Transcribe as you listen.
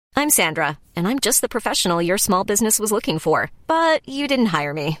I'm Sandra, and I'm just the professional your small business was looking for. But you didn't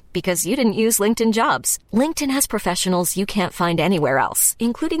hire me because you didn't use LinkedIn Jobs. LinkedIn has professionals you can't find anywhere else,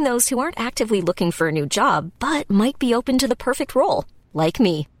 including those who aren't actively looking for a new job, but might be open to the perfect role, like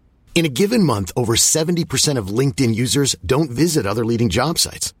me. In a given month, over 70% of LinkedIn users don't visit other leading job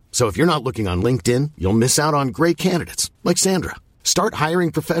sites. So if you're not looking on LinkedIn, you'll miss out on great candidates like Sandra. Start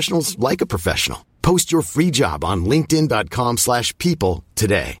hiring professionals like a professional. Post your free job on linkedin.com/people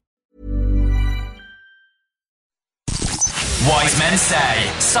today. Wise Men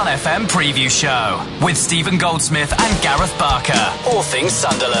Say, Sun FM Preview Show with Stephen Goldsmith and Gareth Barker. All things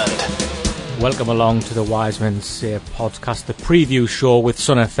Sunderland. Welcome along to the Wise Men Say podcast, the preview show with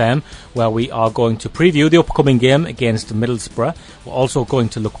Sun FM, where we are going to preview the upcoming game against Middlesbrough. We're also going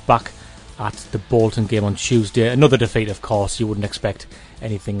to look back at the Bolton game on Tuesday. Another defeat, of course. You wouldn't expect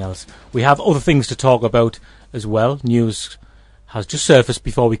anything else. We have other things to talk about as well. News has just surfaced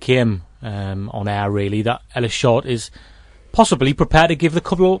before we came on air, really, that Ellis Short is possibly prepared to give the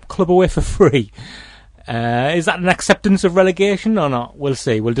club away for free. Is that an acceptance of relegation or not? We'll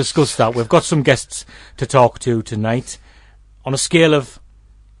see. We'll discuss that. We've got some guests to talk to tonight. On a scale of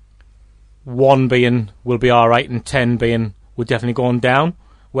 1 being we'll be alright and 10 being we're definitely going down,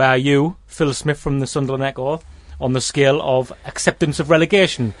 where are you, Phil Smith from the Sunderland Echo, on the scale of acceptance of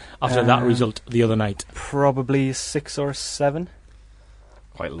relegation after that result the other night? Probably 6 or 7.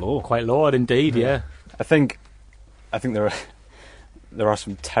 Quite low. Quite low, indeed, yeah. I think there are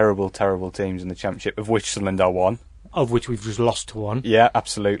some terrible teams in the Championship, of which Sunderland are one. Of which we've just lost to one. Yeah,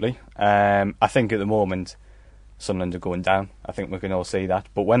 absolutely. I think at the moment Sunderland are going down. I think we can all see that.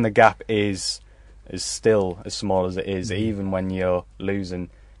 But when the gap is still as small as it is, even when you're losing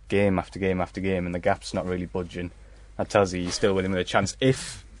game after game after game and the gap's not really budging, that tells you you're still winning with a chance.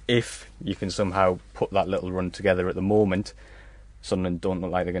 If you can somehow put that little run together at the moment, Sunderland don't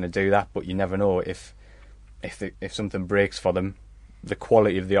look like they're going to do that, but you never know. If something breaks for them, the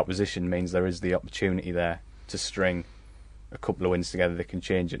quality of the opposition means there is the opportunity there to string a couple of wins together that can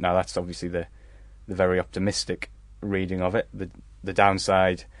change it. Now that's obviously the very optimistic reading of it. The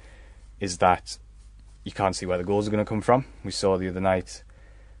downside is that you can't see where the goals are going to come from. We saw the other night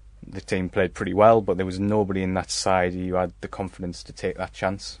the team played pretty well, but there was nobody in that side who had the confidence to take that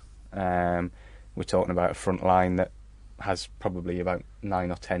chance. We're talking about a front line that has probably about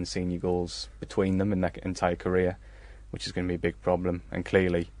 9 or 10 senior goals between them in their entire career, which is going to be a big problem. And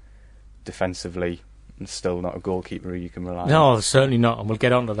clearly, defensively, still not a goalkeeper who you can rely on. No, certainly not. And we'll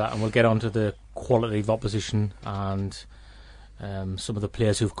get on to that, and we'll get on to the quality of opposition and some of the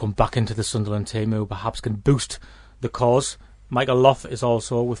players who've come back into the Sunderland team who perhaps can boost the cause. Michael Loff is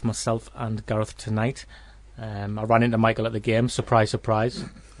also with myself and Gareth tonight. I ran into Michael at the game, surprise, surprise.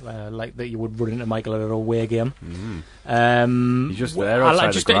 Like that you would run into Michael at an away game. He's just there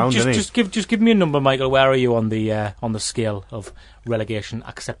outside the ground, isn't he? Just give me a number, Michael. Where are you on the scale of relegation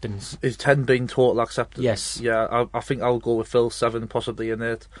acceptance? Is 10 being total acceptance? Yes. Yeah, I think I'll go with Phil, 7, possibly an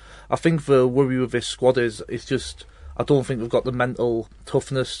 8. I think the worry with this squad is it's just I don't think we've got the mental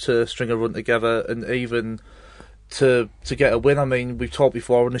toughness to string a run together and even to get a win. I mean, we've talked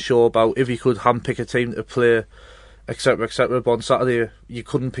before on the show about if you could handpick a team to play, etc., etc. But on Saturday, you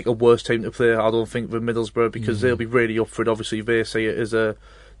couldn't pick a worse team to play, I don't think, than Middlesbrough, because they'll be really up for it. Obviously, they see it as a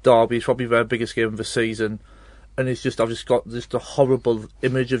derby. It's probably their biggest game of the season. And I've just got just a horrible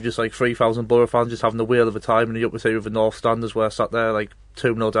image of just like 3,000 Borough fans just having the wheel of a time in the upper tier of the North Standers, where I sat there like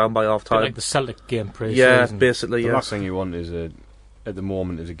 2-0 down by half time. Like the Celtic game pre-season. Yeah, basically, The last thing you want is at the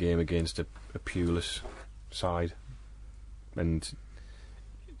moment is a game against a Pulis side. And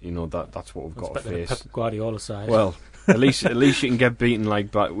you know that's what we've got to face. Pep Guardiola side. Well, at least you can get beaten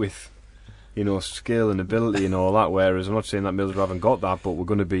like that with, you know, skill and ability and all that. Whereas I'm not saying that Middlesbrough haven't got that, but we're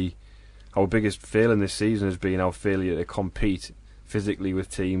going to be our biggest failing this season has been our failure to compete physically with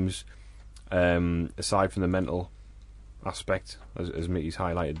teams. Aside from the mental aspect, as Mickey's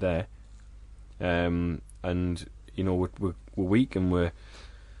highlighted there, and you know we're weak and we're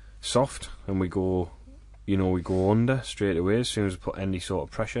soft, and we go under straight away as soon as we put any sort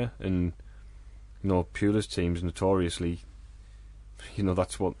of pressure. And you know, Pulis teams notoriously, you know,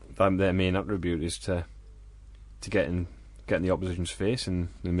 that's what their main attribute is, to get in the opposition's face and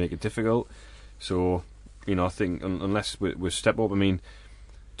make it difficult. So, you know, I think unless we step up, I mean,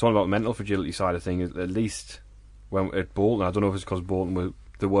 talking about the mental fragility side of things, at least when at Bolton, I don't know if it's because Bolton were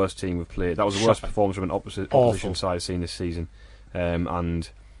the worst team we've played. That was the worst performance from an opposition side I've seen this season. And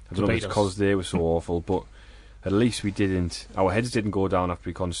I don't know if it's because they were so awful, but at least our heads didn't go down after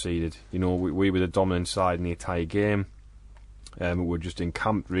we conceded. You know, we were the dominant side in the entire game. We were just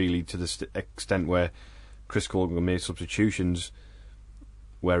encamped really to the extent where Chris Colgan made substitutions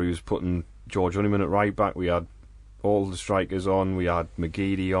where he was putting George Honeyman at right back. We had all the strikers on. We had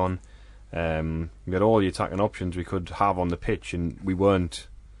McGeady on. We had all the attacking options we could have on the pitch, and we weren't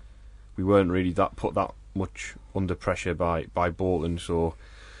really put that much under pressure by Bolton. So,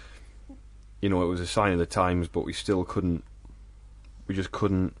 you know, it was a sign of the times, but we still couldn't. We just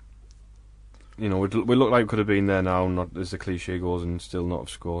couldn't. You know, we look like we could have been there now, not as the cliche goes, and still not have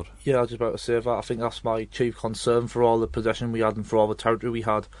scored. Yeah, I was just about to say that. I think that's my chief concern for all the possession we had and for all the territory we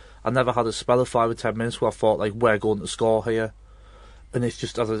had. I never had a spell of 5 or 10 minutes where I thought, like, we're going to score here. And it's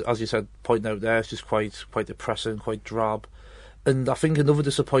just, as you said, pointing out there, it's just quite depressing, quite drab. And I think another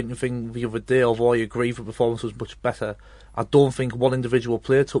disappointing thing the other day, although I agree the performance was much better, I don't think one individual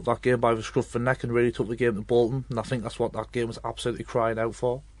player took that game by the scruff of the neck and really took the game to Bolton. And I think that's what that game was absolutely crying out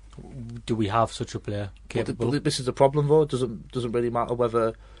for. Do we have such a player capable? But this is the problem, though. It doesn't really matter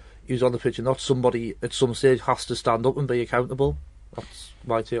whether he was on the pitch or not. Somebody at some stage has to stand up and be accountable. That's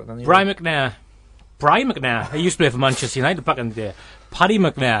my take on it. Brian McNair. He used to play for Manchester United back in the day. Paddy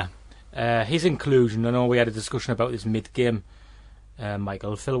McNair. His inclusion. I know we had a discussion about this mid-game.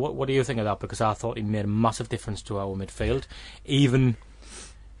 Michael, Phil, what do you think of that? Because I thought he made a massive difference to our midfield. Even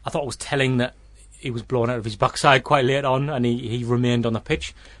I thought it was telling that he was blown out of his backside quite late on, and he remained on the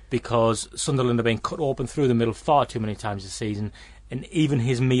pitch because Sunderland have been cut open through the middle far too many times this season, and even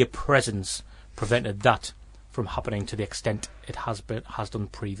his mere presence prevented that from happening to the extent it has done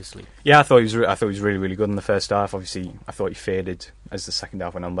previously. Yeah, I thought he was really, really good in the first half. Obviously, I thought he faded as the second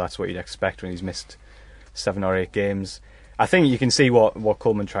half went on, but that's what you'd expect when he's missed 7 or 8 games. I think you can see what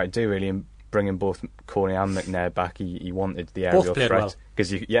Coleman tried to do, really, in bringing both Coney and McNair back. He wanted the aerial threat.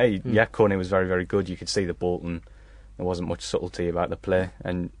 Because, Coney was very, very good. You could see the Bolton, there wasn't much subtlety about the play.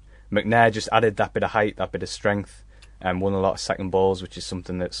 And McNair just added that bit of height, that bit of strength, and won a lot of second balls, which is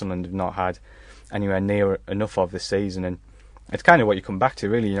something that Sunderland have not had anywhere near enough of this season. And it's kind of what you come back to,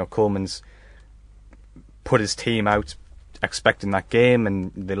 really. You know, Coleman's put his team out expecting that game,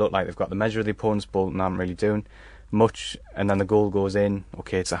 and they look like they've got the measure of the opponents. Bolton aren't really doing much, and then the goal goes in.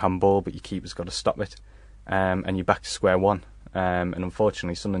 Okay, it's a handball, but your keeper's got to stop it, and you're back to square one. And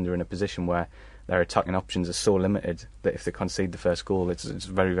unfortunately, Sunderland are in a position where their attacking options are so limited that if they concede the first goal, it's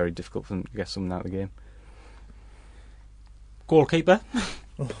very, very difficult for them to get something out of the game. Goalkeeper.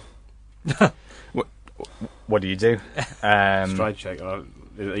 What do you do? Stride check.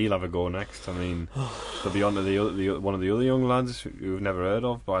 He'll have a go next. I mean, they'll be on to one of the other young lads who we've never heard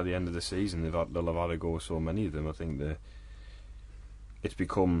of by the end of the season. They'll have had a go. So many of them. I think it's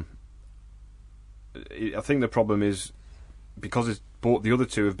become. I think the problem is because both the other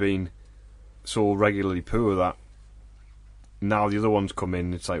two have been so regularly poor that now the other ones come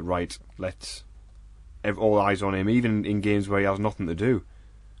in. It's like, right, let's have all eyes on him, even in games where he has nothing to do,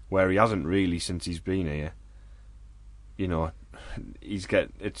 where he hasn't really since he's been here. You know,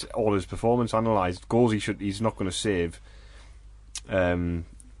 it's all his performance analysed. Goals he's not going to save. You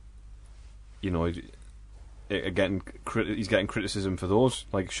know, he's getting criticism for those,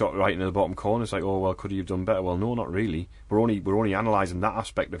 like shot right into the bottom corner. It's like, oh well, could he have done better? Well, no, not really. We're only analysing that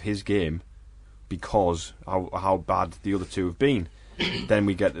aspect of his game because how bad the other two have been. Then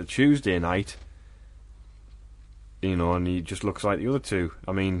we get to Tuesday night, you know, and he just looks like the other two.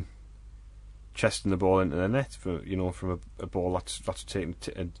 I mean, chesting the ball into the net from a ball that's taken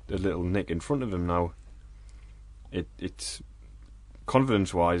a little nick in front of him now. It's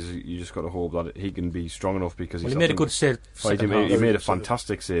confidence-wise, you just got to hope that he can be strong enough because he made a good save. He made a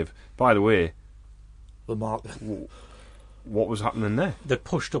fantastic save. By the way, what was happening there? They're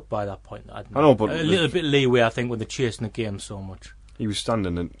pushed up by that point. I know, but a little bit leeway, I think, when they're chasing the game so much. He was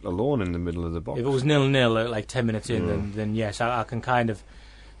standing alone in the middle of the box. If it was 0-0 like 10 minutes in, then yes, I can kind of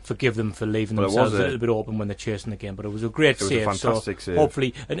forgive them for leaving themselves a little bit open when they're chasing the game. But it was a great save. It was a fantastic save.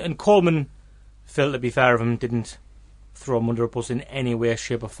 Hopefully, and Coleman, Phil, to be fair of him, didn't throw him under a bus in any way,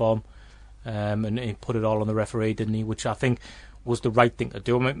 shape or form, and he put it all on the referee, didn't he? Which I think was the right thing to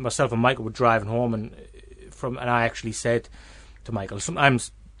do. Myself and Michael were driving home, and I actually said to Michael,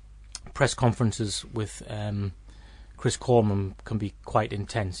 sometimes press conferences with Chris Coleman can be quite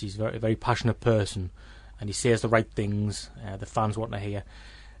intense. He's a very passionate person, and he says the right things. The fans want to hear.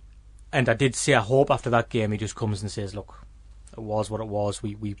 And I did say, I hope after that game he just comes and says, look, it was what it was.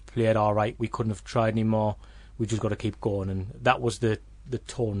 We played all right. We couldn't have tried any more. We just got to keep going. And that was the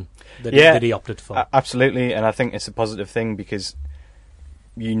tone that he opted for. Absolutely, and I think it's a positive thing because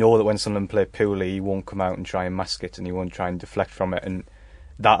you know that when Sunderland play poorly, he won't come out and try and mask it, and he won't try and deflect from it, and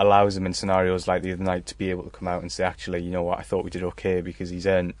that allows him in scenarios like the other night to be able to come out and say, actually, you know what, I thought we did okay, because he's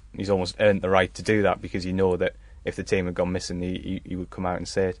almost earned the right to do that, because you know that if the team had gone missing, he would come out and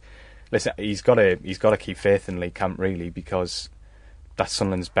say it. Listen, he's got to keep faith in Lee Camp, really, because that's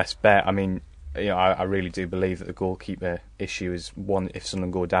Sunderland's best bet. I mean, I really do believe that the goalkeeper issue is one. If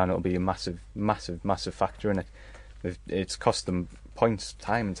Sunderland go down, it'll be a massive factor in it. It's cost them points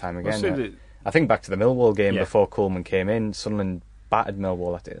time and time again. I think back to the Millwall game before Coleman came in, Sunderland battered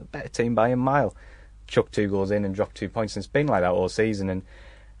Millwall. A better team by a mile. Chucked 2 goals in and dropped 2 points, and it's been like that all season. And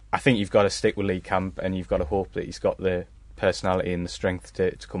I think you've got to stick with Lee Camp, and you've got to hope that he's got the personality and the strength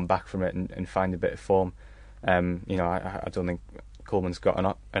to come back from it and find a bit of form. I don't think Coleman's got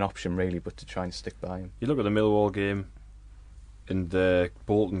an option really but to try and stick by him. You look at the Millwall game and the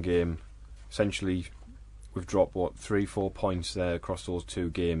Bolton game, essentially we've dropped 3-4 points there across those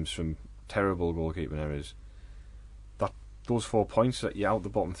 2 games from terrible goalkeeping errors. Those 4 points that you're out the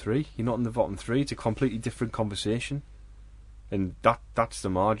bottom 3, you're not in the bottom 3. It's a completely different conversation, and that's the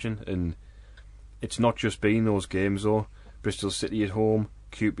margin. And it's not just been those games though. Bristol City at home,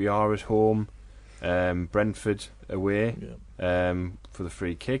 QPR at home, Brentford away for the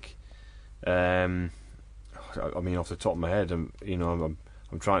free kick. I mean, off the top of my head, I'm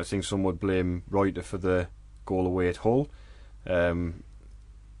trying to think. Some would blame Reuter for the goal away at Hull.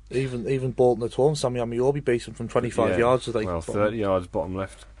 Even Bolton at home, Sammy Amiobi beat him from 25 yards. 30 yards, bottom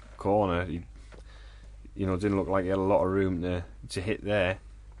left corner. He, didn't look like he had a lot of room to hit there.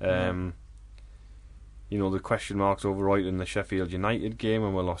 The question marks over Reuter in the Sheffield United game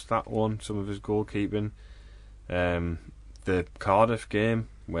when we lost that one. Some of his goalkeeping. The Cardiff game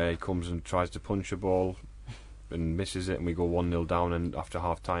where he comes and tries to punch a ball and misses it, and we go 1-0 down, and after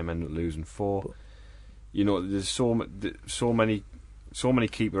half time end up losing 4. There's so many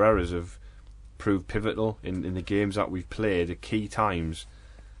keeper errors have proved pivotal in the games that we've played at key times,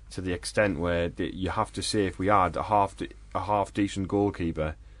 to the extent where you have to say, if we had a half decent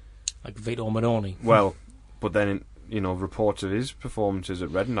goalkeeper like Vito Manoni, well, but then reports of his performances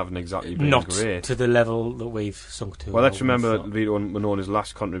at Reading haven't exactly been not great to the level that we've sunk to. Well, let's remember that Vito Manoni's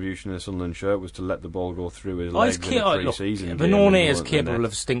last contribution in the Sunderland shirt was to let the ball go through his legs in a pre-season game. Manoni is capable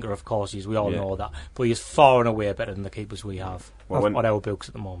of stinker, of course, we all know that, but he's far and away better than the keepers we have on our books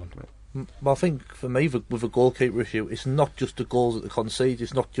at the moment. Well, I think for me, with a goalkeeper issue, it's not just the goals that they concede.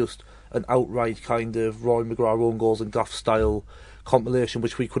 It's not just an outright kind of Roy McGrath own goals and gaff style compilation,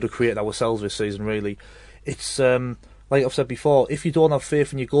 which we could have created ourselves this season. Really, it's like I've said before, if you don't have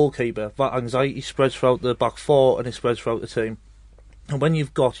faith in your goalkeeper, that anxiety spreads throughout the back 4 and it spreads throughout the team. And when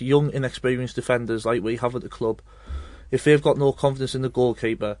you've got young, inexperienced defenders like we have at the club, if they've got no confidence in the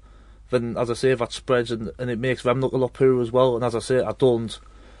goalkeeper, then, as I say, that spreads and it makes them look a lot poorer as well. And as I say, I don't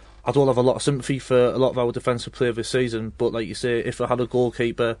have a lot of sympathy for a lot of our defensive players this season, but like you say, if I had a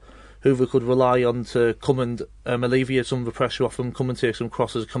goalkeeper who we could rely on to come and alleviate some of the pressure off them, come and take some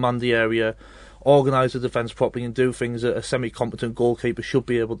crosses, command the area, organise the defence properly and do things that a semi-competent goalkeeper should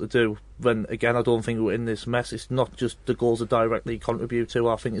be able to do, then again I don't think we're in this mess. It's not just the goals that directly contribute to,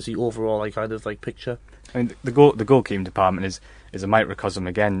 I think it's the overall picture. I mean, the goalkeeping department is a microcosm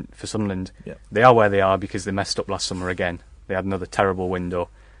again for Sunderland. Yeah. They are where they are because they messed up last summer again. They had another terrible window.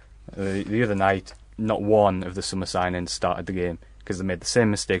 The other night, not one of the summer signings started the game because they made the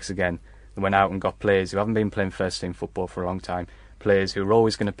same mistakes again. They went out and got players who haven't been playing first team football for a long time, players who were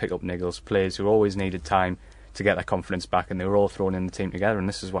always going to pick up niggles, players who always needed time to get their confidence back, and they were all thrown in the team together, and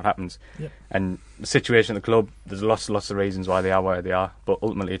this is what happens. Yep. And the situation at the club, there's lots of reasons why they are where they are, but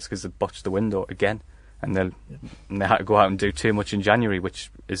ultimately it's because they botched the window again, and they had to go out and do too much in January,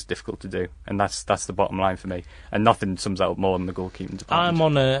 which is difficult to do, and that's the bottom line for me. And nothing sums that up more than the goalkeeping department. I'm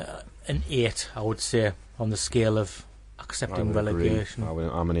on an 8, I would say, on the scale of accepting relegation.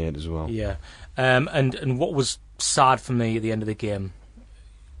 I'm an 8 as well. Yeah, and what was sad for me at the end of the game,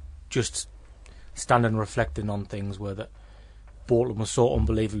 just standing and reflecting on things, were that Bolton was so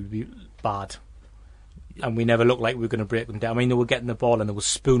unbelievably bad, and we never looked like we were going to break them down. I mean, they were getting the ball and they were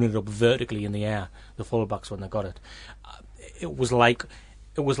spooning it up vertically in the air, the fullbacks, when they got it. It was like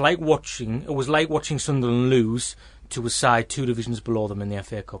watching Sunderland lose to a side 2 divisions below them in the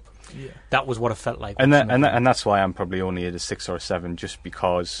FA Cup. Yeah. That was what it felt like. And that's why I'm probably only at a 6 or a 7, just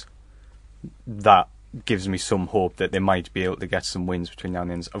because that gives me some hope that they might be able to get some wins between now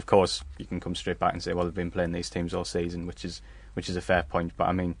and then. Of course, you can come straight back and say, well, they've been playing these teams all season, which is a fair point. But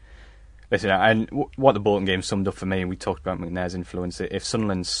I mean, listen, and what the Bolton game summed up for me, and we talked about McNair's influence. If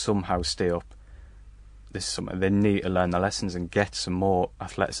Sunderland somehow stay up, they need to learn their lessons and get some more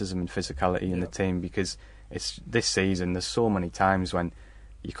athleticism and physicality in the team, because it's this season. There's so many times when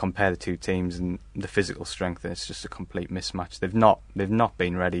you compare the two teams and the physical strength, and it's just a complete mismatch. They've not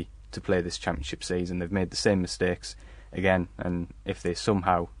been ready to play this championship season. They've made the same mistakes again, and if they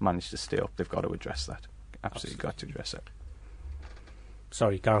somehow manage to stay up, they've got to address that. Absolutely got to address it.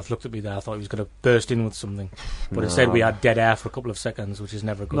 Sorry, Gareth looked at me there. I thought he was going to burst in with something, but instead we had dead air for a couple of seconds, which is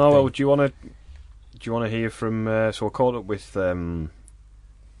never a good thing. Well, do you want to hear from? So I caught up with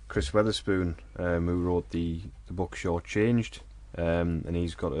Chris Weatherspoon, who wrote the book Shortchanged, and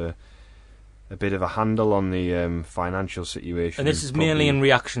he's got a bit of a handle on the financial situation. And this is mainly in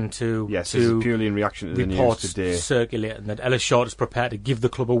reaction to this is purely in reaction to the news today circulating that Ellis Short is prepared to give the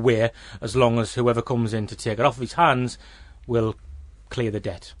club away as long as whoever comes in to take it off of his hands will clear the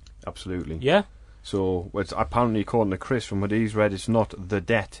debt. Absolutely. Yeah? So, it's apparently, according to Chris, from what he's read, it's not the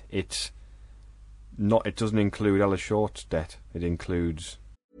debt. It doesn't include Ellis Short's debt. It includes...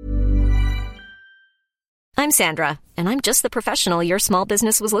 I'm Sandra, and I'm just the professional your small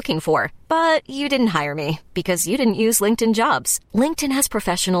business was looking for. But you didn't hire me because you didn't use LinkedIn Jobs. LinkedIn has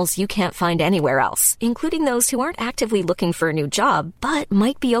professionals you can't find anywhere else, including those who aren't actively looking for a new job, but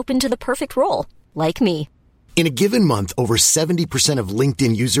might be open to the perfect role, like me. In a given month, over 70% of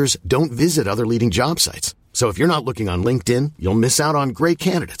LinkedIn users don't visit other leading job sites. So if you're not looking on LinkedIn, you'll miss out on great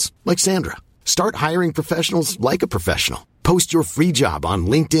candidates like Sandra. Start hiring professionals like a professional. Post your free job on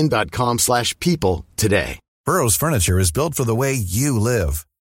linkedin.com/people today. Burrow's furniture is built for the way you live.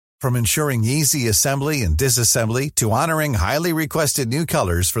 From ensuring easy assembly and disassembly to honoring highly requested new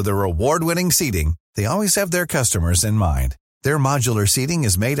colors for their award-winning seating, they always have their customers in mind. Their modular seating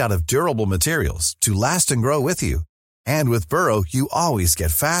is made out of durable materials to last and grow with you. And with Burrow, you always get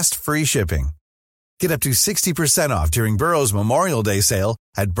fast, free shipping. Get up to 60% off during Burrow's Memorial Day sale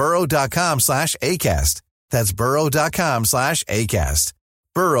at burrow.com/ACAST. That's burrow.com/ACAST.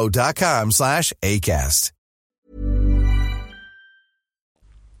 burrow.com/ACAST.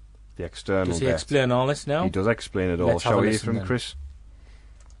 The external Does he debt. explain all this now? He does explain it all. Let's have Shall a we hear listen from then. Chris?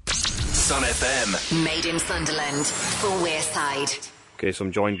 Sun FM. Made in Sunderland for Wearside. Okay, so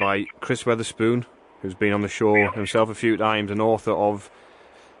I'm joined by Chris Weatherspoon, who's been on the show himself a few times, and author of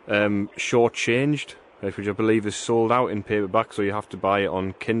Shortchanged, which I believe is sold out in paperback, so you have to buy it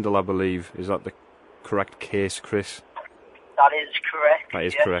on Kindle, I believe. Is that the correct case, Chris? That is correct. That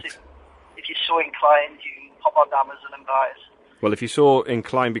is yes, correct. If you're so inclined, you can pop on Amazon and buy it. Well, if you're so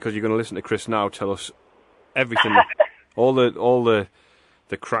inclined, because you're going to listen to Chris now, tell us everything, all the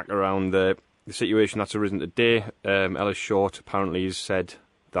crack around the situation that's arisen today. Ellis Short apparently has said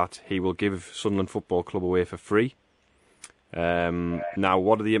that he will give Sunderland Football Club away for free. Now,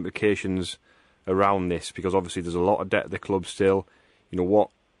 what are the implications around this? Because obviously there's a lot of debt at the club still.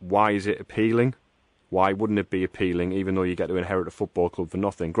 Why is it appealing? Why wouldn't it be appealing, even though you get to inherit a football club for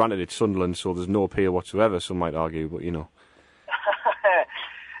nothing? Granted, it's Sunderland, so there's no appeal whatsoever, some might argue, but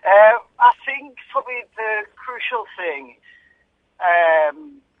I think probably the crucial thing, at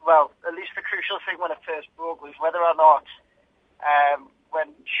least the crucial thing when it first broke, was whether or not,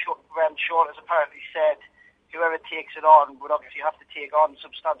 when Short has apparently said whoever takes it on would obviously have to take on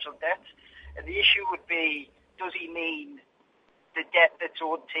substantial debt. And the issue would be, does he mean the debt that's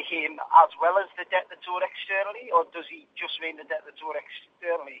owed to him as well as the debt that's owed externally, or does he just mean the debt that's owed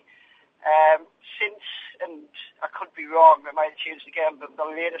externally? And I could be wrong, it might have changed again, but the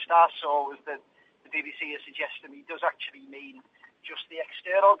latest I saw was that the BBC is suggesting he does actually mean just the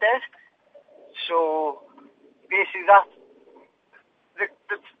external debt. So basically the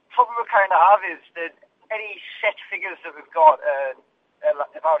problem we kind of have is that any set figures that we've got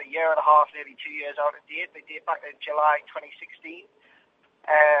about a year and a half, nearly 2 years out of date. They date back to July 2016.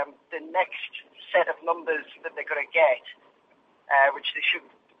 The next set of numbers that they're going to get, which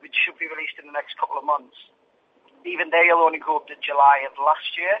should be released in the next couple of months, even they'll only go up to July of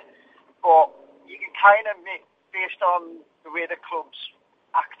last year. But you can kind of make, based on the way the clubs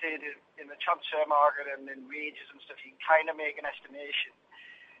acted in the transfer market and in wages and stuff, you can kind of make an estimation.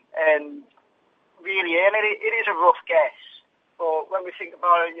 And really, and it is a rough guess. But when we think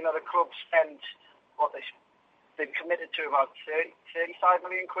about it, the club spent they've committed to about 35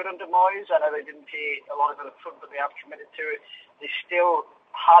 million quid under Moyes. I know they didn't pay a lot of it up front, but they have committed to it. They still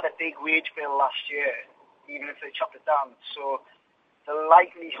had a big wage bill last year, even if they chopped it down. So the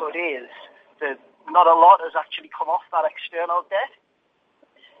likelihood is that not a lot has actually come off that external debt.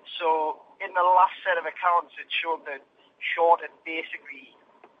 So in the last set of accounts, it showed that Short had basically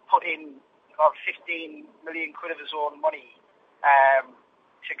put in about 15 million quid of his own money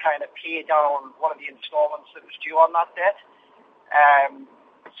to kind of pay down one of the instalments that was due on that debt.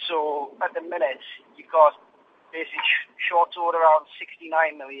 So at the minute, you've got basically Short's owed around 69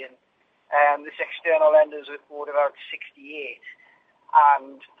 million, and this external lender's owed about 68.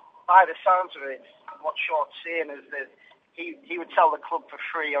 And by the sounds of it, what Short's saying is that he would sell the club for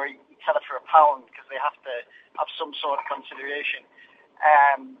free, or he'd sell it for £1 because they have to have some sort of consideration.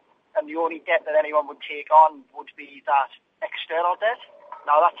 And the only debt that anyone would take on would be that external debt.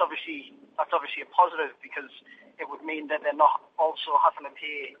 Now that's obviously a positive, because it would mean that they're not also having to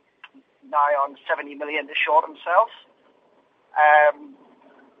pay nigh on 70 million to short themselves.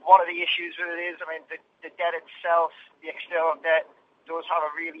 One of the issues with it is, I mean, the debt itself, the external debt, does have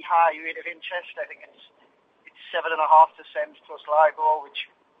a really high rate of interest. I think it's 7.5% plus LIBOR, which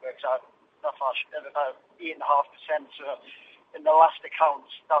works out not much, about 8.5%. So in the last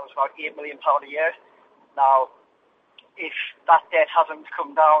accounts, that was about £8 million a year. Now, if that debt hasn't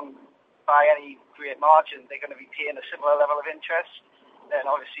come down by any great margin, they're going to be paying a similar level of interest. Then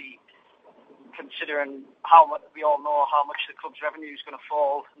obviously, considering how much, we all know how much the club's revenue is going to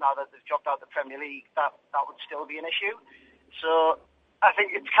fall now that they've dropped out of the Premier League, that would still be an issue. So I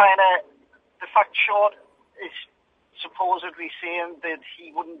think it's kind of, the fact Short is supposedly saying that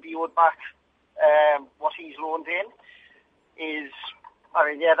he wouldn't be owed back what he's loaned in is, I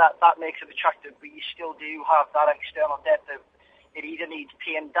mean, yeah, that makes it attractive, but you still do have that external debt that it either needs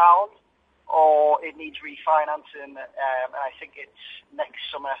paying down or it needs refinancing, and I think it's next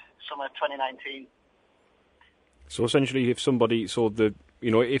summer 2019. So essentially, if somebody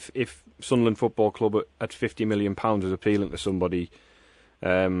if Sunderland Football Club at £50 million is appealing to somebody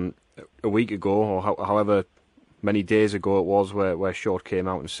a week ago, or however many days ago it was, where Short came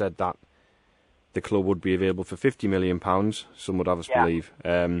out and said that the club would be available for £50 million, some would have us believe.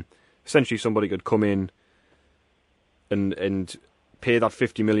 Essentially, somebody could come in and pay that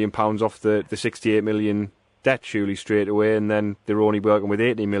 £50 million off the 68 million debt surely straight away, and then they're only working with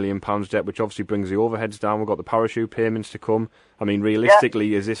 £80 million debt, which obviously brings the overheads down. We've got the parachute payments to come. I mean,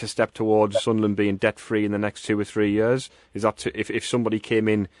 realistically, is this a step towards Sunderland being debt-free in the next 2 or 3 years? Is that if somebody came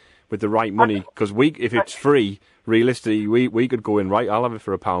in with the right money? Because if it's free, realistically, we could go in, right, I'll have it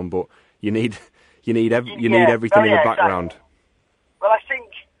for £1, but you need everything in the background. Exactly. Well, I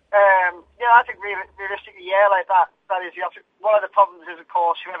think realistically, like that is the option. One of the problems is, of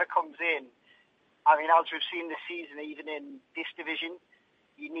course, whoever comes in, I mean, as we've seen this season, even in this division,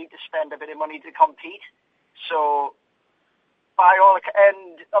 you need to spend a bit of money to compete. So,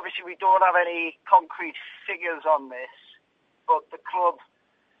 and obviously we don't have any concrete figures on this, but the club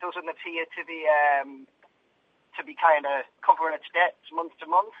doesn't appear to be kind of covering its debts month to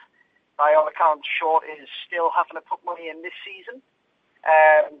month. By all accounts, Short is still having to put money in this season,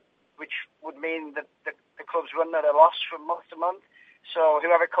 which would mean that the club's running at a loss from month to month. So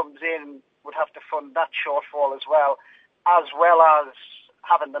whoever comes in would have to fund that shortfall as well as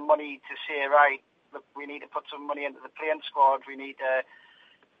having the money to say, right, look, we need to put some money into the playing squad. We need to,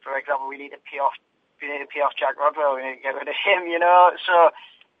 for example, we need to pay off Jack Rodwell. We need to get rid of him, you know. So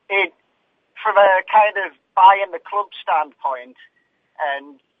from a kind of buying the club standpoint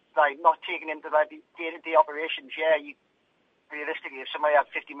and like not taking into like the day-to-day operations, realistically, if somebody had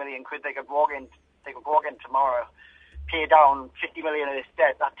 50 million quid, they could walk in tomorrow, pay down 50 million of this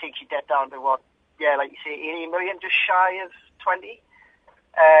debt. That takes your debt down to what? Yeah, like you say, 80 million, just shy of 20.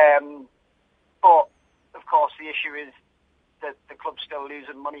 But of course, the issue is that the club's still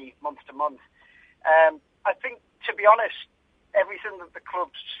losing money month to month. I think, to be honest, everything that the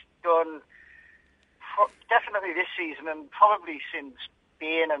club's done, definitely this season and probably since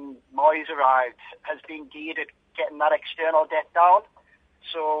Bain and Moyes arrived, has been geared at getting that external debt down.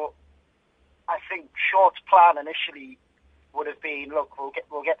 So I think Short's plan initially would have been, look, we'll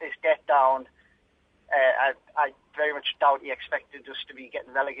get this debt down. I very much doubt he expected us to be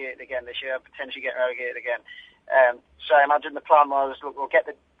getting relegated again this year, potentially getting relegated again. So I imagine the plan was, look, we'll get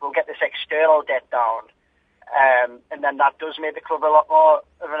this external debt down, and then that does make the club a lot more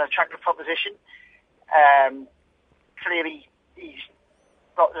of an attractive proposition. Clearly, he's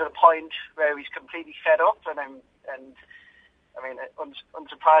got to the point where he's completely fed up, and I mean,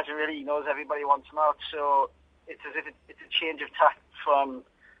 unsurprisingly, really, he knows everybody wants him out. So it's as if it's a change of tack from,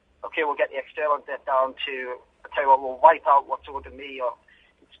 okay, we'll get the external debt down to, I tell you what, we'll wipe out what's owed to me, or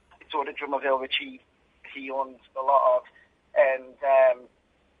it's owed to Drummerville, which he owns a lot of, and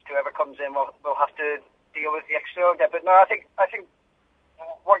whoever comes in will have to deal with the external debt. But no, I think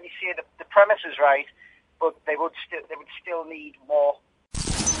what you say, the premise is right, but they would still need more.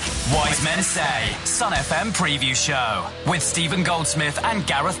 Wise Men Say, Sun FM Preview Show with Stephen Goldsmith and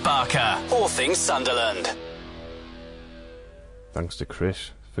Gareth Barker. All things Sunderland. Thanks to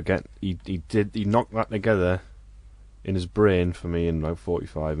Chris. He knocked that together in his brain for me in about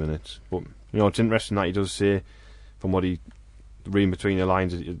 45 minutes. But it's interesting that he does say, from what he reading between the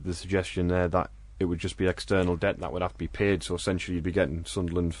lines, the suggestion there that it would just be external debt that would have to be paid. So essentially, you'd be getting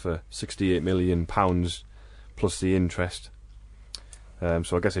Sunderland for £68 million plus the interest.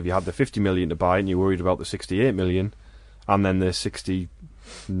 So I guess if you had the 50 million to buy and you're worried about the 68 million, and then the 69,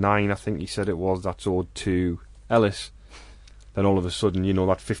 I think he said it was, that's owed to Ellis, then all of a sudden, you know,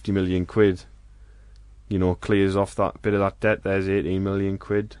 that 50 million quid, you know, clears off that bit of that debt. There's 18 million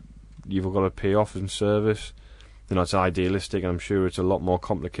quid you've got to pay off in service. You know, it's idealistic, and I'm sure it's a lot more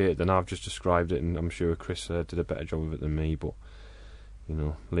complicated than I've just described it, and I'm sure Chris did a better job of it than me, but, you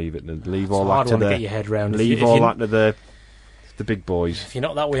know, leave all that to get your head round. Leave all that to the big boys. If you're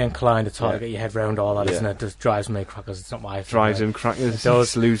not that way inclined, it's hard to get your head round all that, isn't it? It just drives me crackers. It's not my thing. Drives him crackers.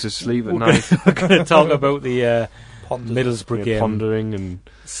 Does loses sleep at night. We're going to talk about the Middlesbrough game. Pondering and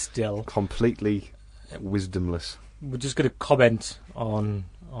still completely wisdomless. We're just going to comment on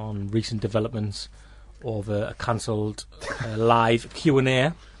recent developments over a cancelled live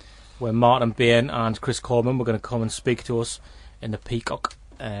Q&A where Martin Bain and Chris Coleman were going to come and speak to us in the Peacock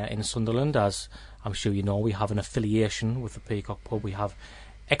in Sunderland. As I'm sure you know, we have an affiliation with the Peacock pub. We have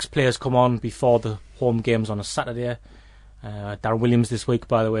ex-players come on before the home games on a Saturday. Darren Williams this week,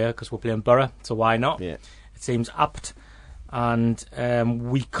 by the way, because we're playing Borough, so why not? Yeah. It seems apt. And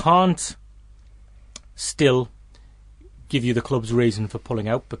we can't still give you the club's reason for pulling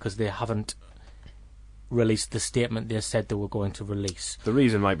out because they haven't released the statement they said they were going to release. The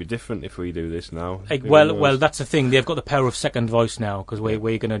reason might be different if we do this now. Well, that's the thing. They've got the power of second voice now because we're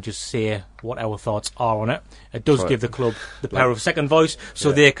going to just say what our thoughts are on it. It does give the club the power of second voice,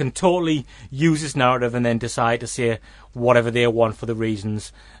 so they can totally use this narrative and then decide to say whatever they want for the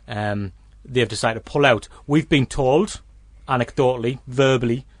reasons they've decided to pull out. We've been told, anecdotally,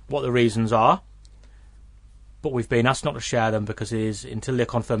 verbally, what the reasons are, but we've been asked not to share them because it is, until they're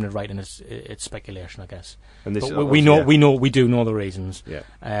confirmed in writing, it's speculation, I guess. And this but we do know the reasons. Yeah.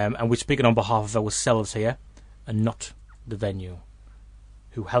 And we're speaking on behalf of ourselves here, and not the venue,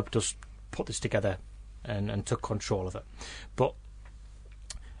 who helped us put this together and took control of it. But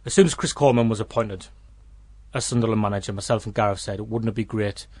as soon as Chris Coleman was appointed as Sunderland manager, myself and Gareth said, wouldn't it be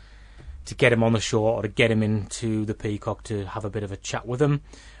great to get him on the show or to get him into the Peacock to have a bit of a chat with him?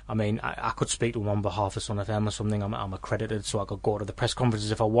 I mean, I could speak to him on behalf of Sun FM or something. I'm accredited, so I could go to the press conferences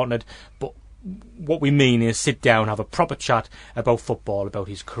if I wanted. But what we mean is sit down, have a proper chat about football, about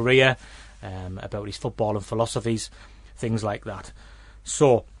his career, about his football and philosophies, things like that.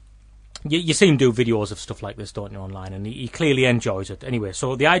 So you see him do videos of stuff like this, don't you, online, and he clearly enjoys it. Anyway,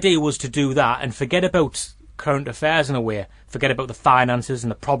 so the idea was to do that and forget about current affairs in a way, forget about the finances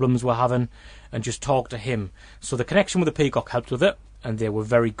and the problems we're having, and just talk to him. So the connection with the Peacock helped with it, and they were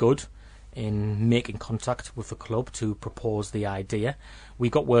very good in making contact with the club to propose the idea.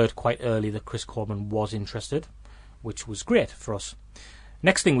 We got word quite early that Chris Coleman was interested, which was great for us.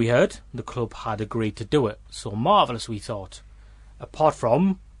 Next thing we heard, the club had agreed to do it. So marvellous, we thought. Apart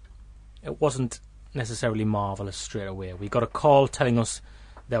from, it wasn't necessarily marvellous straight away. We got a call telling us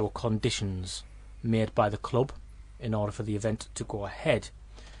there were conditions made by the club in order for the event to go ahead.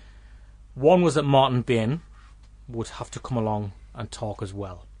 One was that Martin Bain would have to come along and talk as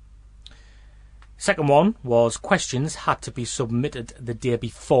well. Second one was questions had to be submitted the day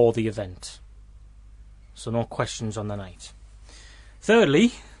before the event, so no questions on the night.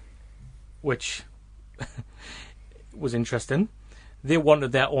 Thirdly, which was interesting, they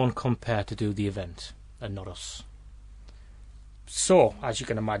wanted their own compere to do the event and not us. So, as you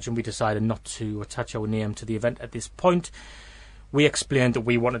can imagine, we decided not to attach our name to the event at this point. We explained that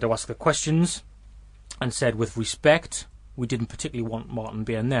we wanted to ask the questions and said, with respect, we didn't particularly want Martin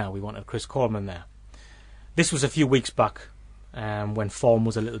Bain there. We wanted Chris Coleman there. This was a few weeks back when form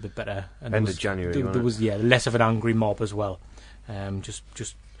was a little bit better. And End of January. There was less of an angry mob as well.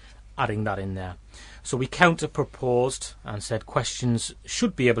 Just adding that in there. So we counter-proposed and said questions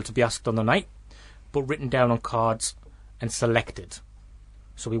should be able to be asked on the night, but written down on cards and selected.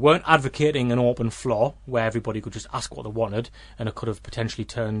 So we weren't advocating an open floor where everybody could just ask what they wanted, and it could have potentially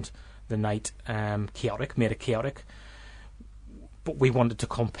turned the night chaotic, made it chaotic. But we wanted to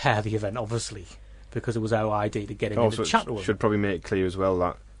compare the event, obviously, because it was our idea to get him in the chat room. Should probably make it clear as well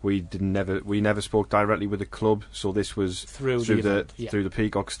that we never spoke directly with the club, so this was through the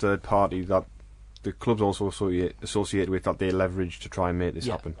Peacock's third party that the club's also associated with, that they leveraged to try and make this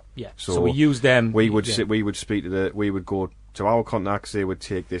happen. Yeah. So we used them. We would go to our contacts. They would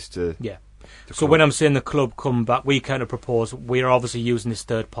take this to. Yeah. So when I'm saying the club come back, we kind of propose. We're obviously using this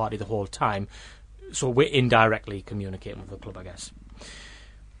third party the whole time, so we're indirectly communicating with the club, I guess.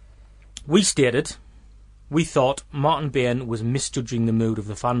 We stated we thought Martin Bain was misjudging the mood of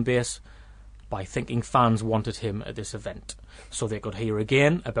the fan base by thinking fans wanted him at this event, so they could hear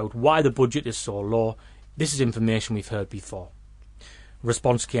again about why the budget is so low. This is information we've heard before.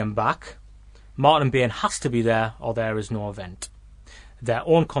 Response came back. Martin Bain has to be there or there is no event. Their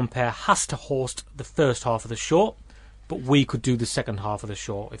own compere has to host the first half of the show, but we could do the second half of the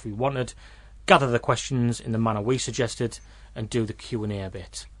show if we wanted. gather the questions in the manner we suggested, and do the Q&A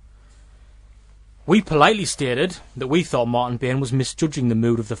bit. We politely stated that we thought Martin Bain was misjudging the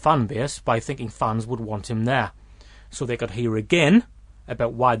mood of the fan base by thinking fans would want him there, so they could hear again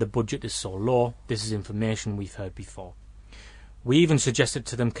about why the budget is so low. This is information we've heard before. We even suggested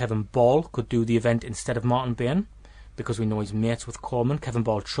to them Kevin Ball could do the event instead of Martin Bain, because we know he's mates with Coleman. Kevin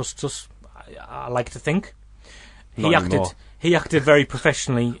Ball trusts us, I like to think. He acted very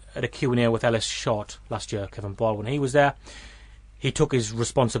professionally at a Q&A with Ellis Short last year, Kevin Ball, when he was there. He took his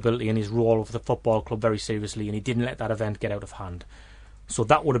responsibility and his role with the football club very seriously, and he didn't let that event get out of hand. So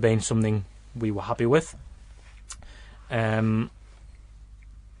that would have been something we were happy with. We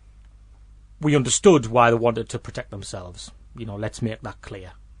understood why they wanted to protect themselves. Let's make that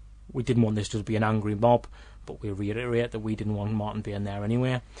clear. We didn't want this to be an angry mob, but we reiterate that we didn't want Martin being there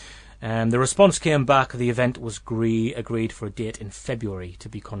anyway. The response came back. The event was agreed for a date in February to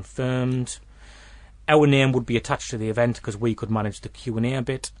be confirmed. Our name would be attached to the event because we could manage the Q&A a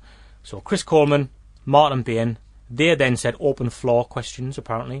bit. So Chris Coleman, Martin Bain, they then said open floor questions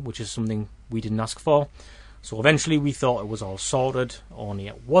apparently, which is something we didn't ask for. So eventually we thought it was all sorted, only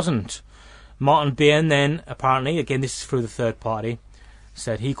it wasn't. Martin Bain then, apparently, again this is through the third party,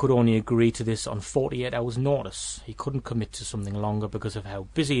 said he could only agree to this on 48 hours notice. He couldn't commit to something longer because of how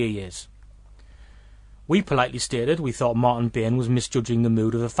busy he is. We politely stated we thought Martin Bain was misjudging the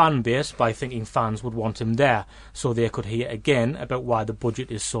mood of the fan base by thinking fans would want him there, so they could hear again about why the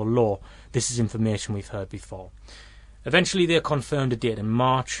budget is so low. This is information we've heard before. Eventually they confirmed a date in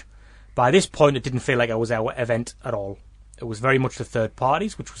March. By this point it didn't feel like it was our event at all. It was very much the third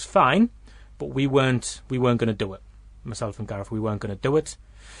parties, which was fine, but we weren't going to do it. Myself and Gareth, we weren't going to do it.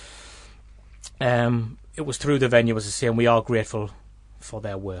 It was through the venue, as I say, and we are grateful for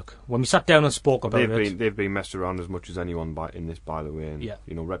their work. When we sat down and spoke about they've been messed around as much as anyone in this, by the way. And,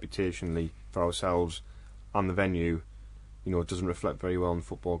 reputationally for ourselves and the venue, it doesn't reflect very well on the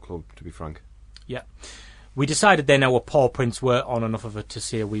football club, to be frank. Yeah. We decided then our paw prints were on enough of it to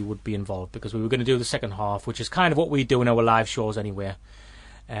say we would be involved, because we were going to do the second half, which is kind of what we do in our live shows anyway.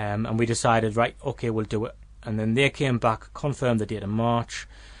 And we decided, right, okay, we'll do it. And then they came back, confirmed the date in March,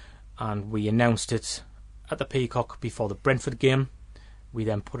 and we announced it at the Peacock before the Brentford game. We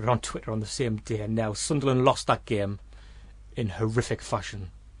then put it on Twitter on the same day, and now Sunderland lost that game in horrific fashion.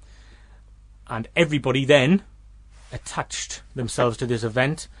 And everybody then attached themselves to this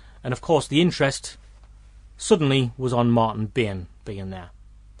event, and of course the interest suddenly was on Martin Bain being there.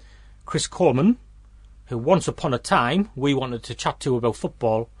 Chris Coleman, who once upon a time we wanted to chat to about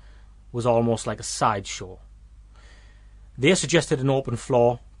football, was almost like a sideshow. They suggested an open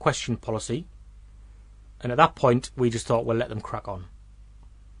floor question policy, and at that point we just thought, we'll let them crack on.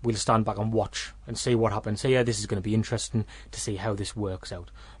 We'll stand back and watch and see what happens. So yeah, this is going to be interesting to see how this works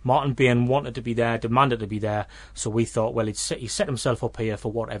out. Martin Bain wanted to be there, demanded to be there, so we thought, well, he set himself up here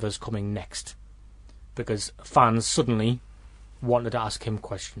for whatever's coming next, because fans suddenly wanted to ask him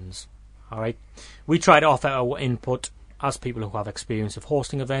questions. Alright, we try to offer our input as people who have experience of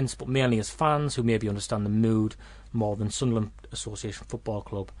hosting events, but mainly as fans who maybe understand the mood more than Sunderland Association Football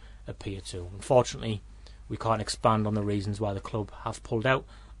Club appear to. Unfortunately, we can't expand on the reasons why the club have pulled out.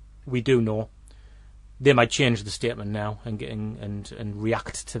 We do know they might change the statement now and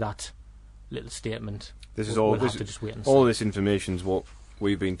react to that little statement. All this information is what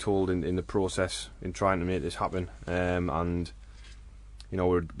we've been told in the process in trying to make this happen, and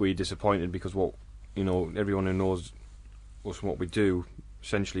we're disappointed because everyone who knows us and what we do,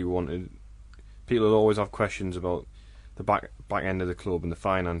 essentially we wanted people will always have questions about the back end of the club and the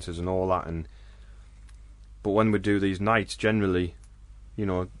finances and all that, but when we do these nights, generally,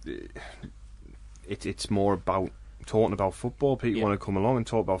 it's more about talking about football. People want to come along and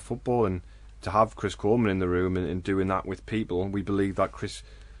talk about football, and to have Chris Coleman in the room and doing that with people, we believe that Chris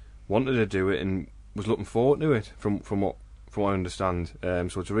wanted to do it and was looking forward to it from what I understand.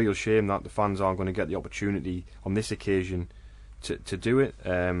 So it's a real shame that the fans aren't going to get the opportunity on this occasion to do it.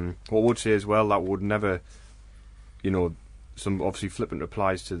 What I would say as well, that would never, some obviously flippant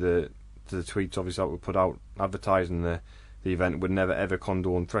replies to the tweets obviously that were put out advertising the event would never ever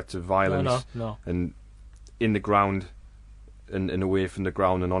condone threats of violence. No. And in the ground and away from the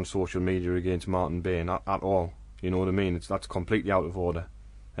ground and on social media against Martin Bain at all. You know what I mean? That's completely out of order.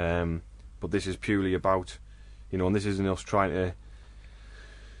 But this is purely about, and this isn't us trying to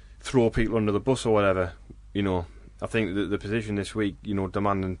throw people under the bus or whatever. I think that the position this week,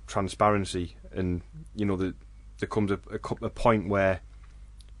 demanding transparency, and there comes a point where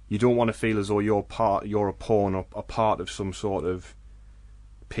you don't want to feel as though you're a pawn or a part of some sort of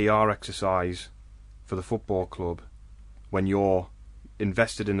PR exercise for the football club when you're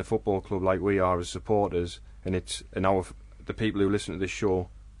invested in the football club like we are as supporters, and the people who listen to this show,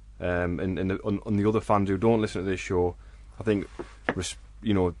 and the other fans who don't listen to this show, I think,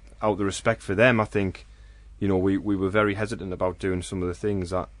 out of the respect for them, I think, we were very hesitant about doing some of the things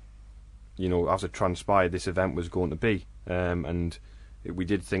that, as it transpired, this event was going to be, and we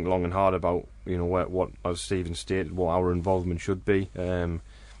did think long and hard about, what, as Stephen stated, what our involvement should be,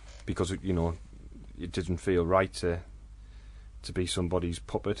 because it didn't feel right to be somebody's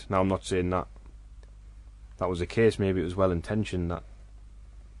puppet. Now, I'm not saying that was the case. Maybe it was well intentioned. That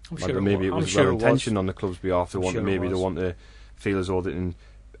maybe it was well intentioned on the club's behalf. They want to feel as though they can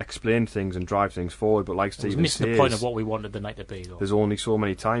explain things and drive things forward. But like Stephen says, missing the point of what we wanted the night to be. Though. There's only so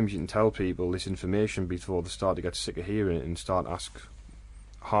many times you can tell people this information before they start to get sick of hearing it and start to ask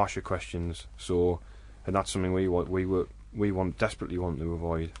harsher questions. So, and that's something we desperately want to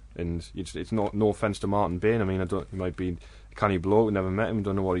avoid. And it's no offence to Martin Bain. I mean, he might be a canny bloke. We never met him.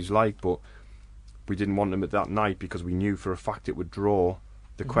 Don't know what he's like, but we didn't want him at that night because we knew for a fact it would draw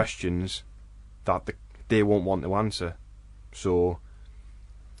the questions that they won't want to answer. So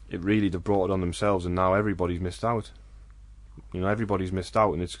they've brought it on themselves, and now everybody's missed out. Everybody's missed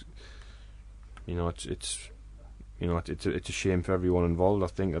out, and it's a shame for everyone involved. I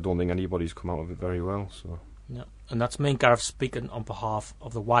don't think anybody's come out of it very well. So. No. And that's me and Gareth speaking on behalf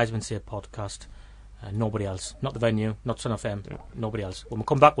of the Wise Men Say podcast. Nobody else. Not the venue, not Sun FM, nobody else. When we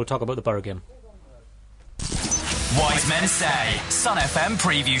come back, we'll talk about the Borough game. Wise Men Say, Sun FM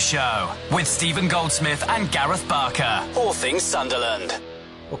preview show with Stephen Goldsmith and Gareth Barker. All things Sunderland.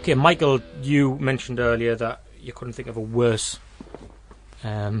 Okay, Michael, you mentioned earlier that you couldn't think of a worse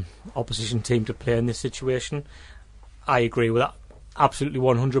opposition team to play in this situation. I agree with that absolutely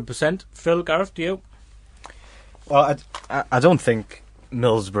 100%. Phil, Gareth, do you? Well, I don't think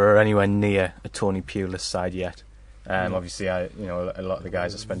Middlesbrough are anywhere near a Tony Pulis side yet. Obviously, a lot of the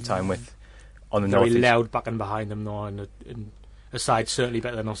guys I spent time with on the very north. Very loud back and behind them, though, and a side certainly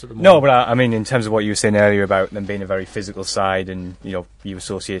better than us at the moment. No, but I mean, in terms of what you were saying earlier about them being a very physical side, and you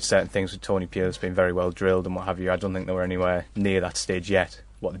associate certain things with Tony Pulis being very well drilled and what have you. I don't think they were anywhere near that stage yet.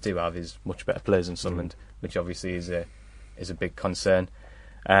 What they do have is much better players than Sunderland, which obviously is a big concern.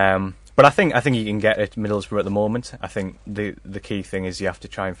 But I think you can get at Middlesbrough at the moment. I think the key thing is you have to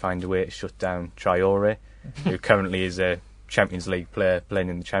try and find a way to shut down Traore, who currently is a Champions League player playing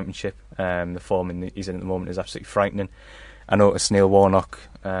in the Championship. The form he's in at the moment is absolutely frightening. I noticed Neil Warnock,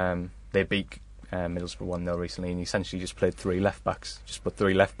 they beat Middlesbrough 1-0 recently, and he essentially just played three left-backs. Just put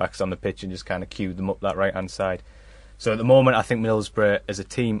three left-backs on the pitch and just kind of queued them up that right-hand side. So at the moment, I think Middlesbrough as a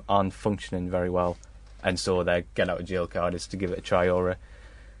team aren't functioning very well, and so their get-out-of-jail card is to give it a Traore.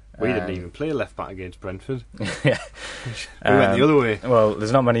 We didn't even play left-back against Brentford. Yeah. We went the other way. Well,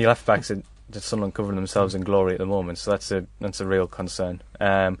 there's not many left-backs that Sunderland covering themselves in glory at the moment, so that's a real concern.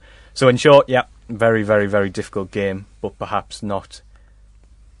 So in short, yeah, very, very, very difficult game, but perhaps not.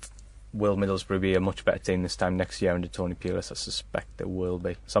 Will Middlesbrough be a much better team this time next year under Tony Pulis? I suspect they will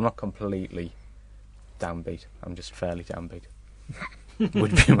be. So I'm not completely downbeat. I'm just fairly downbeat.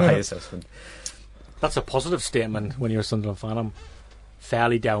 Would be my assessment. That's a positive statement when you're a Sunderland fan. I'm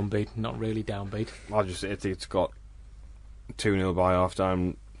fairly downbeat, not really downbeat. I think it's got 2-0 by half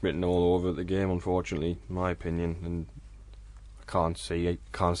time written all over the game, unfortunately, in my opinion, and I can't see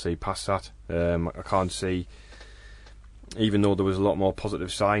past that. I can't see, even though there was a lot more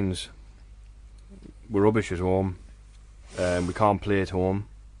positive signs, we're rubbish at home. We can't play at home,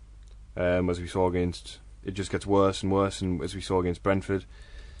 as we saw against. It just gets worse and worse, and as we saw against Brentford,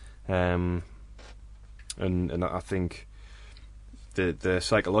 and I think the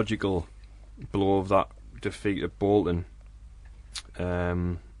psychological blow of that defeat at Bolton,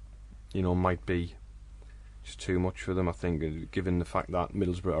 might be just too much for them. I think, given the fact that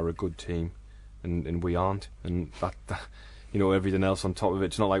Middlesbrough are a good team and we aren't, and that everything else on top of it.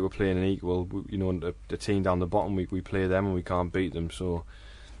 It's not like we're playing an equal. The team down the bottom, we play them and we can't beat them. So,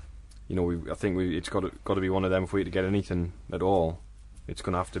 I think it's got to be one of them. If we're to get anything at all, it's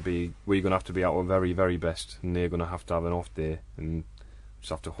going to have to be, we're going to have to be at our very, very best, and they're going to have an off day, and just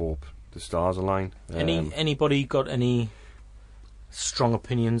have to hope the stars align. Anybody got any strong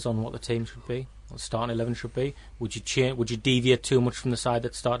opinions on what the team should be, what the starting 11 should be? Would you deviate too much from the side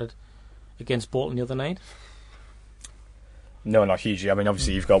that started against Bolton the other night? No, not hugely. I mean,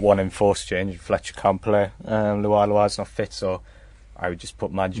 obviously you've got one enforced change. Fletcher can't play. Lualua's not fit, so I would just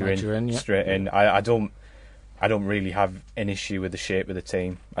put Madger in straight in. I don't really have an issue with the shape of the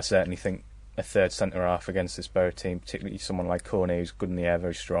team. I certainly think a third centre half against this Borough team, particularly someone like Cornet, who's good in the air,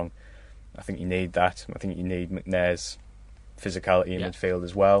 very strong. I think you need that. I think you need McNair's physicality in midfield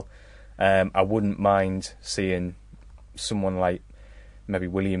as well. I wouldn't mind seeing someone like maybe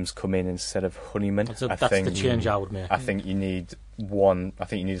Williams come in instead of Honeyman. That's the change I would make. I think you need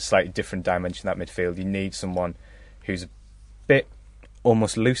a slightly different dimension in that midfield. You need someone who's a bit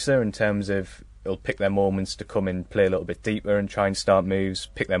almost looser in terms of he'll pick their moments to come in, play a little bit deeper and try and start moves,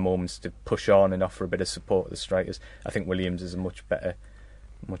 pick their moments to push on and offer a bit of support to the strikers. I think Williams is a much better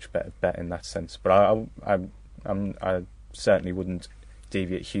bet in that sense. But I certainly wouldn't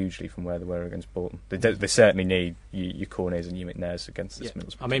deviate hugely from where they were against Bolton. They certainly need your Cornets and your McNairs against this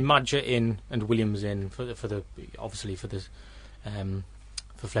Middlesbrough. I mean, Madger in and Williams in for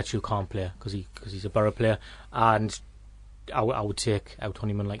Fletcher, who can't play because he's a Borough player, and I would take out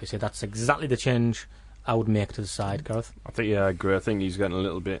Honeyman. Like I said, that's exactly the change I would make to the side, Gareth. I agree. I think he's getting a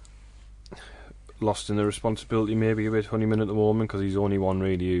little bit lost in the responsibility maybe a bit, Honeyman, at the moment, because he's the only one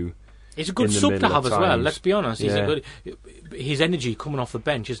really who... He's a good sub to have as well, let's be honest. His energy coming off the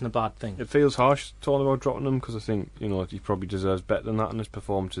bench isn't a bad thing. It feels harsh talking about dropping him, because I think he probably deserves better than that in his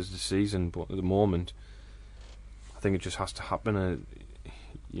performances this season, but at the moment I think it just has to happen.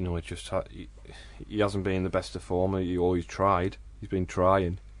 He hasn't been the best of form. He always tried. He's been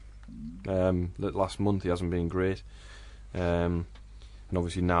trying. Last month he hasn't been great, and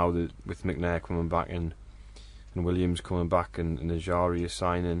obviously now with McNair coming back and Williams coming back and Ajari is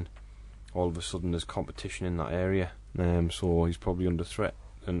signing, all of a sudden there's competition in that area. So he's probably under threat.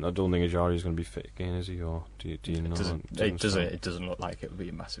 And I don't think Ajari is going to be fit again, is he? Or do you know? It doesn't look like it would be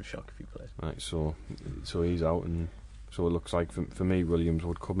a massive shock if he plays. Right, so he's out, and so it looks like for me Williams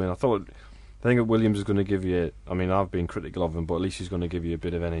would come in. I think that Williams is going to give you... I mean, I've been critical of him, but at least he's going to give you a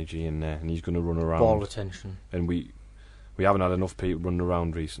bit of energy in there, and he's going to run around. Ball retention. And we haven't had enough people running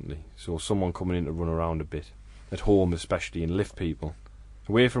around recently, so someone coming in to run around a bit, at home especially, and lift people.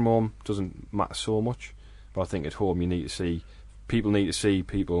 Away from home doesn't matter so much, but I think at home people need to see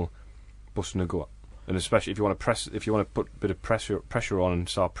people busting a gut, and especially if you want to put a bit of pressure on and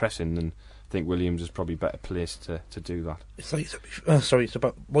start pressing, then I think Williams is probably better placed to do that. It's like it's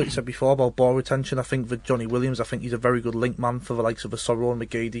about what you said before about ball retention. I think for Johnny Williams, I think he's a very good link man for the likes of a Sorrow and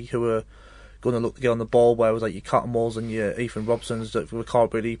McGeady, who are going to look to get on the ball, whereas like your Cattermoles and your Ethan Robsons that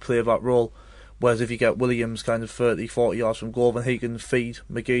can't really play that role. Whereas if you get Williams kind of 30-40 yards from goal, then he can feed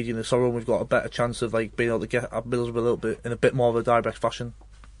McGeady and the Sorrow, and we've got a better chance of like being able to get at Middlesbrough a little bit in a bit more of a direct fashion.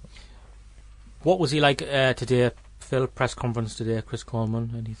 What was he like today, Phil? Press conference today, Chris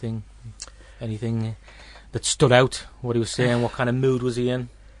Coleman. Anything that stood out? What he was saying? What kind of mood was he in?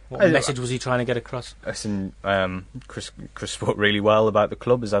 What message was he trying to get across? Listen, Chris spoke really well about the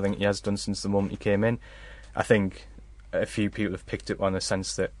club, as I think he has done since the moment he came in. I think a few people have picked up on the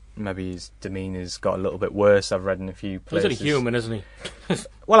sense that maybe his demeanour's got a little bit worse. I've read in a few places. He's only human, isn't he?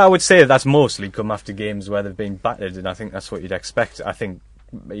 Well, I would say that's mostly come after games where they've been battered, and I think that's what you'd expect. I think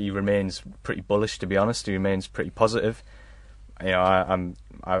he remains pretty bullish, to be honest. He remains pretty positive.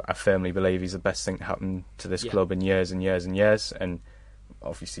 I firmly believe he's the best thing to happen to this club in years and years and years. And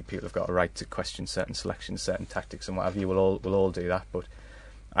obviously, people have got a right to question certain selections, certain tactics, and what have you. We'll all do that. But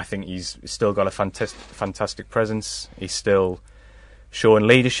I think he's still got a fantastic presence. He's still showing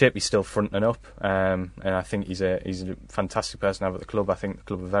leadership. He's still fronting up, and I think he's a fantastic person to have at the club. I think the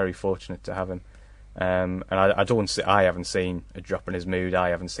club are very fortunate to have him. And I haven't seen a drop in his mood. I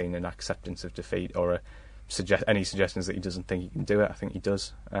haven't seen an acceptance of defeat or any suggestions that he doesn't think he can do it. I think he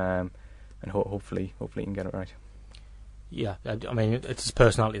does, and hopefully he can get it right. Yeah, I mean, it's his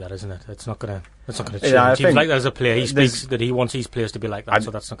personality, that, isn't it? It's not gonna change. Yeah, he was like that as a player. He speaks that he wants his players to be like that,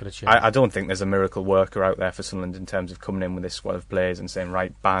 so that's not going to change. I don't think there's a miracle worker out there for Sunderland in terms of coming in with this squad of players and saying,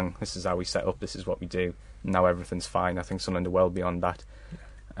 right, bang, this is how we set up, this is what we do, now everything's fine. I think Sunderland are well beyond that.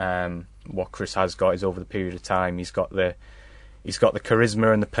 What Chris has got is over the period of time, he's got the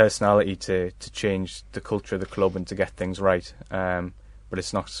charisma and the personality to change the culture of the club and to get things right. But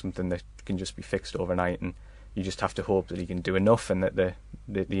it's not something that can just be fixed overnight, and you just have to hope that he can do enough, and that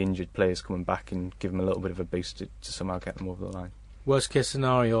the injured players coming back and give him a little bit of a boost to somehow get them over the line. Worst case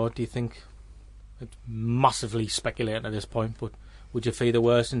scenario, do you think? It's massively speculating at this point, but would you fear the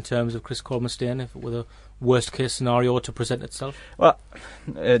worst in terms of Chris Coleman staying if it were the worst case scenario to present itself? Well,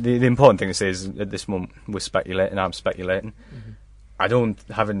 the important thing to say is at this moment we're speculating. I'm speculating.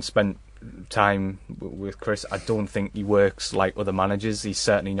 Mm-hmm. Having spent time with Chris, I don't think he works like other managers. He's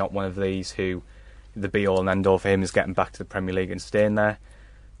certainly not one of these who the be-all and end-all for him is getting back to the Premier League and staying there.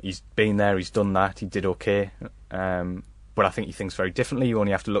 He's been there, he's done that, he did okay. But I think he thinks very differently. You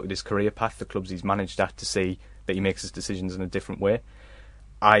only have to look at his career path, the clubs he's managed at, to see that he makes his decisions in a different way.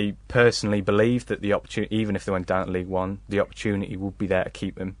 I personally believe that the opportunity, even if they went down to League One, the opportunity would be there to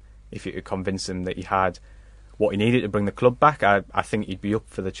keep him if you could convince him that he had what he needed to bring the club back. I think he'd be up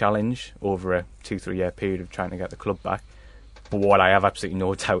for the challenge over a 2-3 year period of trying to get the club back. But what I have absolutely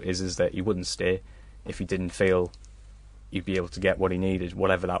no doubt is that he wouldn't stay if he didn't feel he'd be able to get what he needed,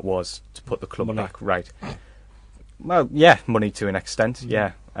 whatever that was, to put the club back right. Well, yeah, money to an extent,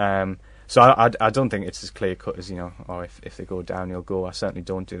 yeah. So I don't think it's as clear cut as, if they go down, he'll go. I certainly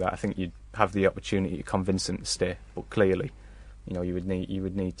don't do that. I think you'd have the opportunity to convince him to stay, but clearly, you would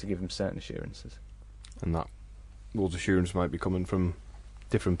need to give him certain assurances. And that those assurances might be coming from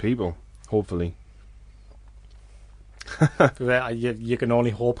different people, hopefully. You can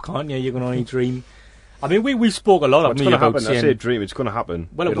only hope, can't you? You can only dream. I mean, we spoke a lot of it's going to happen. I say dream. It's going to happen.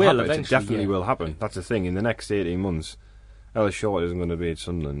 Well, it will happen. eventually. It definitely will happen. That's the thing. In the next 18 months, Ellis Short isn't going to be at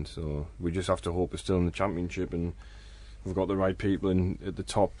Sunderland, so we just have to hope we're still in the Championship and we've got the right people at the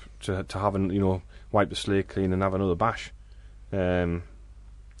top to have wipe the slate clean and have another bash. And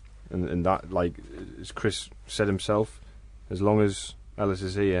that, like as Chris said himself, as long as Ellis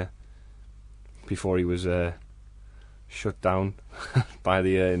is here, before he was shut down by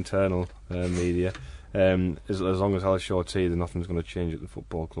the internal media. As long as Ellis Short's here, then nothing's going to change at the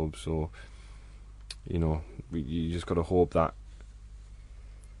football club. So, you just got to hope that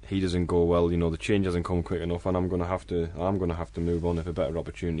he doesn't go well. The change hasn't come quick enough, and I'm going to have to move on if a better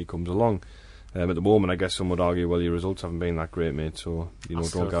opportunity comes along. At the moment, I guess some would argue, well, your results haven't been that great, mate. So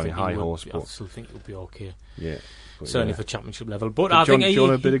don't get on your high horse. I still think it'll be okay. Yeah. Certainly for Championship level. But I think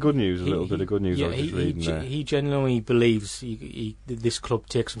John, a bit of good news, a little bit of good news. Yeah, I was just reading there. He genuinely believes this club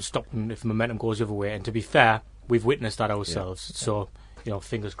takes some stopping if momentum goes the other way. And to be fair, we've witnessed that ourselves. Yeah. So,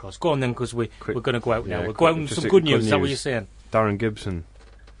 fingers crossed. Go on then, because we're going to go out now. We'll go out with some good news. Is that what you're saying? Darren Gibson,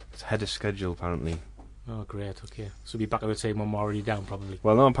 it's ahead of schedule apparently. Oh, great. Okay, so we'll be back at the team when we're already down, probably.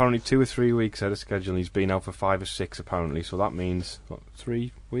 Well, no, apparently 2 or 3 weeks ahead of schedule. He's been out for 5 or 6 apparently. So that means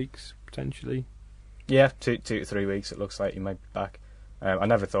 3 weeks potentially. Yeah, 2 to 3 weeks. It looks like he might be back. I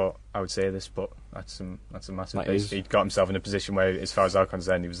never thought I would say this, but that's a massive piece. He'd got himself in a position where, as far as I'm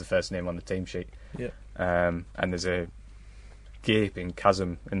concerned, he was the first name on the team sheet. Yeah. And there's a gaping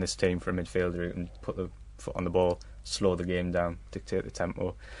chasm in this team for a midfielder who can put the foot on the ball, slow the game down, dictate the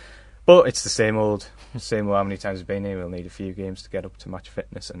tempo. But it's the same old. How many times he's been here? We'll need a few games to get up to match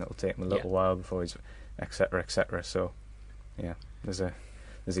fitness, and it'll take him a little while before he's etc. So, yeah, there's a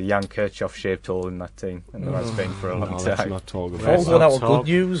Jan Kirchhoff-shaped hole in that team, and there has been for a long time. Let's not talk about that. Good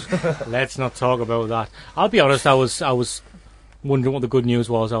news. Let's not talk about that. I'll be honest, I was wondering what the good news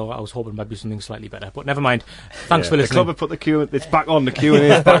was. I was hoping maybe something slightly better, but never mind. Thanks for listening. The club have put the Q. It's back on. The Q&A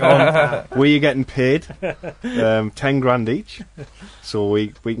is back on. Were you getting paid? 10 grand each, so we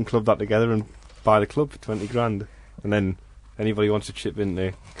can club that together and buy the club for 20 grand, and then anybody who wants to chip in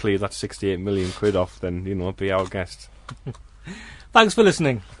to clear that 68 million quid off, then be our guest. Thanks for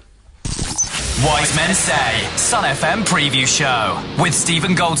listening. Wise Men Say, Sun FM Preview Show with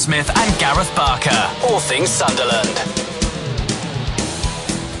Stephen Goldsmith and Gareth Barker. All things Sunderland.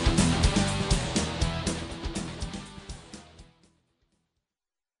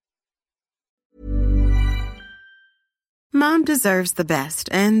 Mom deserves the best,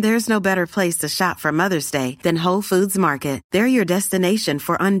 and there's no better place to shop for Mother's Day than Whole Foods Market. They're your destination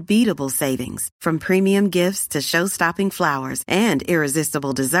for unbeatable savings, from premium gifts to show-stopping flowers and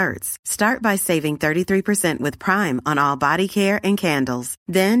irresistible desserts. Start by saving 33% with Prime on all body care and candles.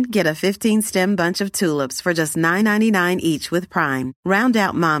 Then get a 15-stem bunch of tulips for just $9.99 each with Prime. Round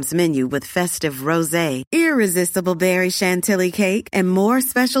out Mom's menu with festive rosé, irresistible berry chantilly cake, and more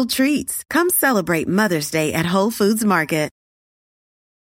special treats. Come celebrate Mother's Day at Whole Foods Market.